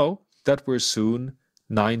we know that we're soon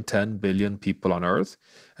 9-10 billion people on Earth,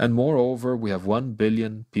 and moreover, we have 1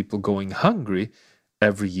 billion people going hungry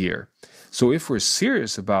every year. So if we're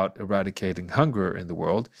serious about eradicating hunger in the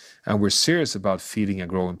world, and we're serious about feeding a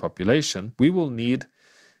growing population, we will need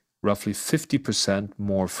roughly 50%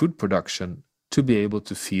 more food production to be able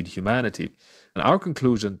to feed humanity. And our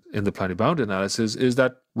conclusion in the planetary boundary analysis is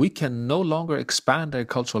that we can no longer expand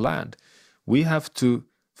agricultural land. We have to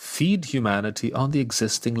feed humanity on the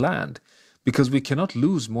existing land, because we cannot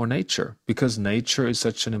lose more nature, because nature is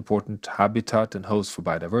such an important habitat and host for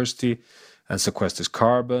biodiversity and sequesters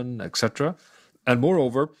carbon, etc. And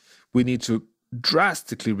moreover, we need to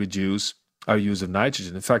drastically reduce our use of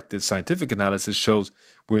nitrogen. In fact, the scientific analysis shows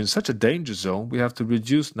we're in such a danger zone, we have to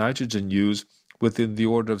reduce nitrogen use within the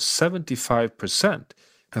order of 75%.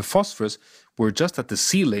 And phosphorus, we're just at the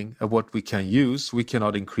ceiling of what we can use. We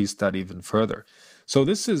cannot increase that even further. So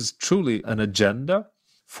this is truly an agenda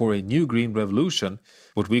for a new green revolution,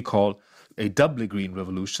 what we call a doubly green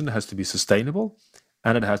revolution. It has to be sustainable,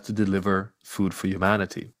 and it has to deliver food for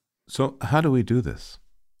humanity. So how do we do this?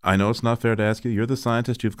 I know it's not fair to ask you. You're the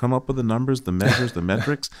scientist. You've come up with the numbers, the measures, the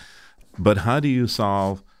metrics. But how do you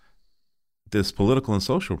solve this political and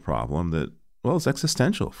social problem that, well, is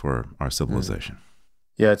existential for our civilization?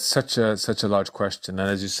 Yeah, it's such a large question. And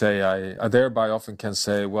as you say, I thereby often can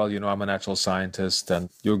say, well, I'm a natural scientist and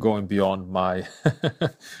you're going beyond my,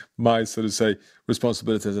 my, so to say,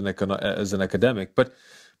 responsibility as an academic. But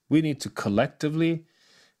we need to collectively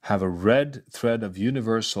have a red thread of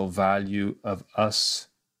universal value of us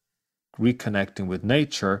reconnecting with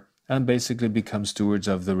nature and basically become stewards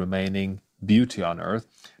of the remaining beauty on Earth.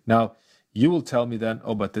 Now, you will tell me then,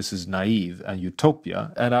 oh, but this is naive and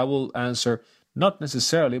utopia. And I will answer, not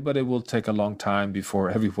necessarily, but it will take a long time before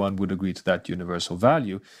everyone would agree to that universal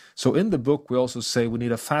value. So in the book, we also say we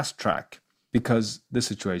need a fast track because the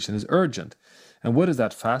situation is urgent. And what is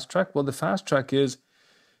that fast track? Well, the fast track is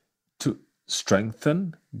to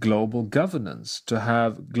strengthen global governance, to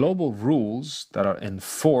have global rules that are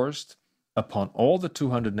enforced upon all the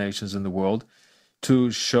 200 nations in the world,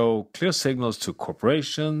 to show clear signals to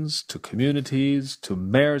corporations, to communities, to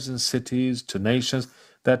mayors in cities, to nations,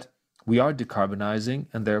 that we are decarbonizing,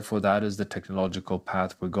 and therefore that is the technological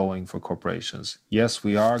path we're going for corporations. Yes,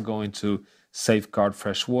 we are going to safeguard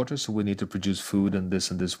fresh water, so we need to produce food in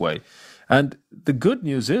this way. And the good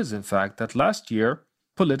news is, in fact, that last year,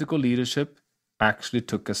 political leadership actually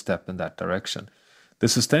took a step in that direction. The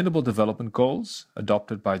Sustainable Development Goals,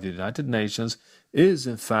 adopted by the United Nations, is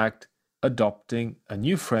in fact adopting a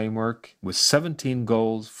new framework with 17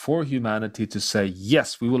 goals for humanity to say,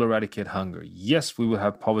 yes, we will eradicate hunger. Yes, we will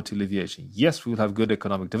have poverty alleviation. Yes, we will have good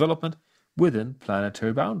economic development within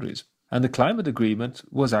planetary boundaries. And the climate agreement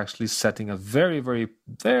was actually setting a very, very,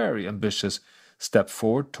 very ambitious step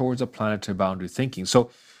forward towards a planetary boundary thinking. So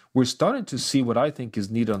we're starting to see what I think is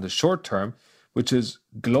needed on the short term, which is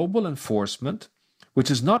global enforcement,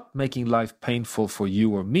 which is not making life painful for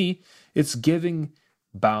you or me. It's giving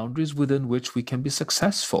boundaries within which we can be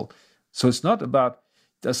successful. So it's not about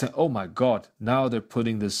saying, oh my God, now they're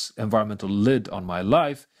putting this environmental lid on my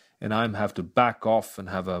life and I have to back off and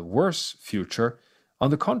have a worse future. On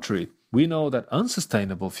the contrary, we know that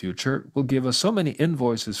unsustainable future will give us so many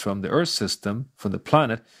invoices from the Earth system, from the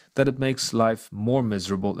planet, that it makes life more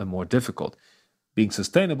miserable and more difficult. Being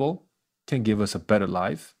sustainable can give us a better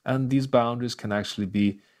life, and these boundaries can actually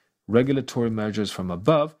be regulatory measures from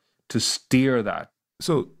above to steer that.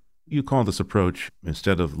 So you call this approach,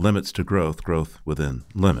 instead of limits to growth, growth within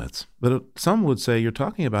limits. But some would say you're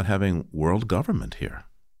talking about having world government here.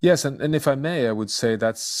 Yes, and if I may, I would say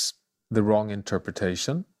that's the wrong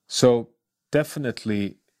interpretation. So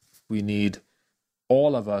definitely we need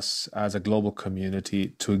all of us as a global community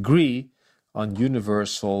to agree on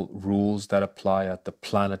universal rules that apply at the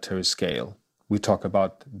planetary scale. We talk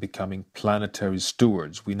about becoming planetary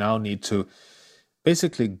stewards. We now need to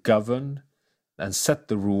basically govern and set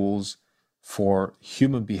the rules for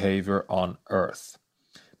human behavior on Earth.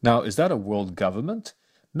 Now, is that a world government?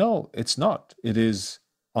 No, it's not. It is,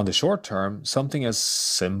 on the short term, something as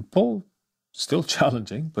simple, still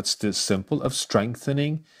challenging, but still simple, of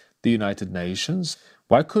strengthening the United Nations.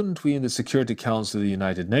 Why couldn't we in the Security Council of the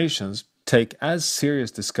United Nations take as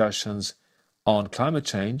serious discussions on climate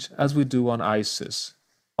change as we do on ISIS,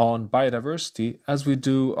 on biodiversity as we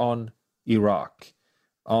do on Iraq,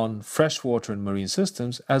 on freshwater and marine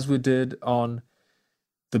systems as we did on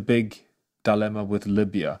the big dilemma with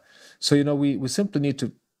Libya? So, we simply need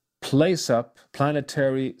to place up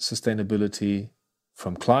planetary sustainability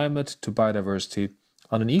from climate to biodiversity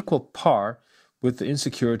on an equal par with the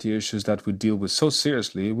insecurity issues that we deal with so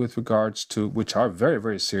seriously with regards to, which are very,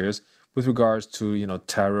 very serious, with regards to,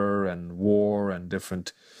 terror and war and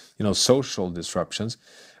different, social disruptions.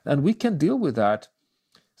 And we can deal with that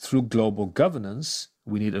through global governance.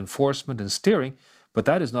 We need enforcement and steering, but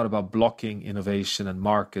that is not about blocking innovation and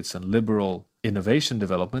markets and liberal innovation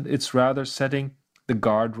development. It's rather setting the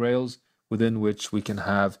guardrails within which we can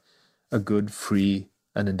have a good, free,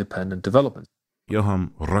 and independent development.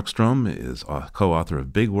 Johan Rockström is a co-author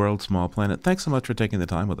of Big World, Small Planet. Thanks so much for taking the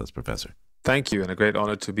time with us, Professor. Thank you, and a great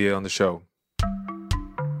honor to be on the show.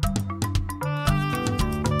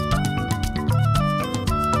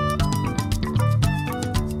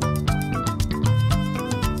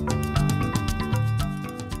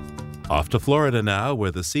 Off to Florida now,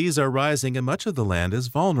 where the seas are rising and much of the land is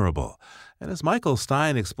vulnerable. And as Michael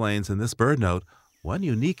Stein explains in this BirdNote, one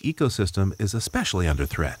unique ecosystem is especially under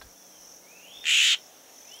threat.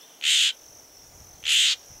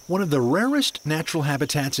 One of the rarest natural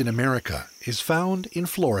habitats in America is found in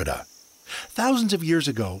Florida. Thousands of years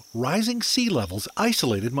ago, rising sea levels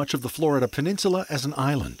isolated much of the Florida peninsula as an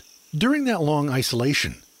island. During that long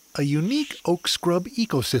isolation, a unique oak scrub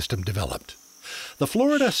ecosystem developed. The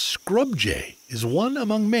Florida scrub jay is one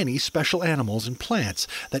among many special animals and plants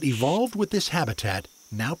that evolved with this habitat,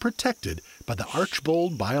 now protected by the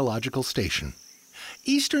Archbold Biological Station.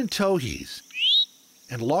 Eastern towhees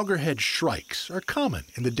and loggerhead shrikes are common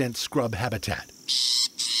in the dense scrub habitat.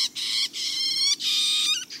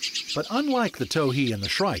 But unlike the towhee and the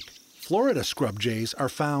shrike, Florida scrub jays are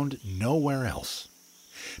found nowhere else.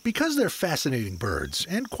 Because they're fascinating birds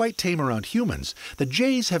and quite tame around humans, the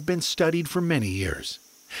jays have been studied for many years.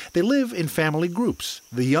 They live in family groups,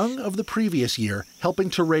 the young of the previous year helping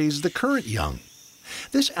to raise the current young.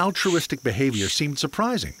 This altruistic behavior seemed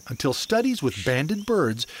surprising until studies with banded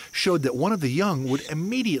birds showed that one of the young would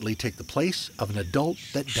immediately take the place of an adult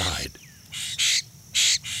that died.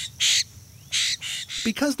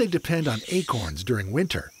 Because they depend on acorns during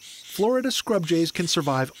winter, Florida scrub jays can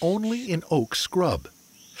survive only in oak scrub.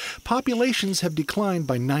 Populations have declined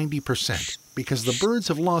by 90% because the birds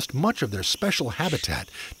have lost much of their special habitat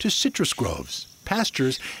to citrus groves,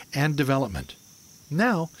 pastures, and development.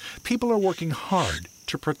 Now, people are working hard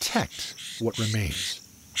to protect what remains.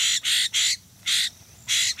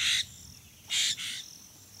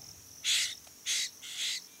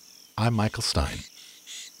 I'm Michael Stein.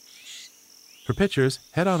 For pictures,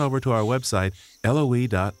 head on over to our website,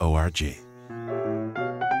 loe.org.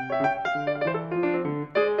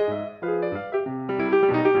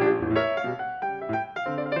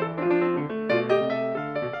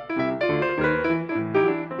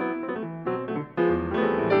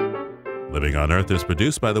 Living on Earth is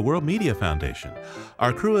produced by the World Media Foundation.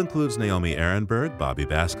 Our crew includes Naomi Ehrenberg, Bobby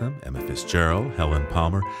Bascom, Emma Fitzgerald, Helen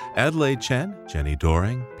Palmer, Adelaide Chen, Jenny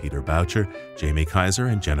Doring, Peter Boucher, Jamie Kaiser,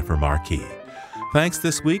 and Jennifer Marquis. Thanks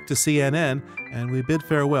this week to CNN, and we bid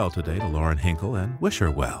farewell today to Lauren Hinkle and wish her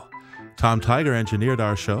well. Tom Tiger engineered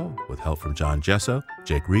our show with help from John Gesso,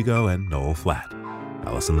 Jake Rigo, and Noel Flatt.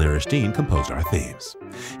 Allison Lirish-Dean composed our themes.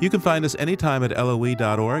 You can find us anytime at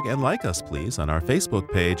LOE.org and like us, please, on our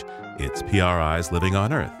Facebook page. It's PRI's Living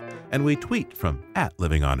on Earth, and we tweet from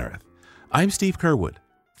 @LivingOnEarth. I'm Steve Curwood.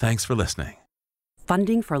 Thanks for listening.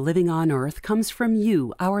 Funding for Living on Earth comes from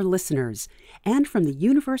you, our listeners, and from the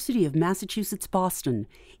University of Massachusetts Boston,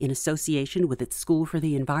 in association with its School for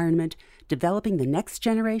the Environment, developing the next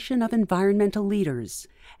generation of environmental leaders,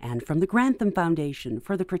 and from the Grantham Foundation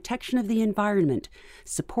for the Protection of the Environment,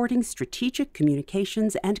 supporting strategic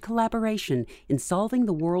communications and collaboration in solving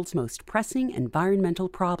the world's most pressing environmental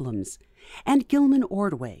problems, and Gilman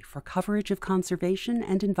Ordway for coverage of conservation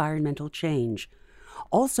and environmental change.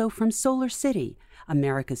 Also from Solar City,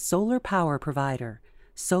 America's solar power provider.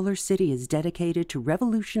 Solar City is dedicated to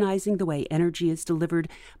revolutionizing the way energy is delivered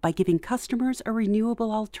by giving customers a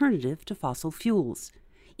renewable alternative to fossil fuels.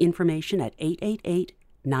 Information at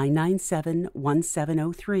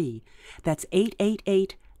 888-997-1703. That's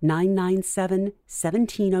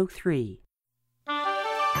 888-997-1703.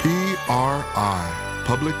 PRI,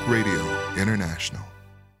 Public Radio International.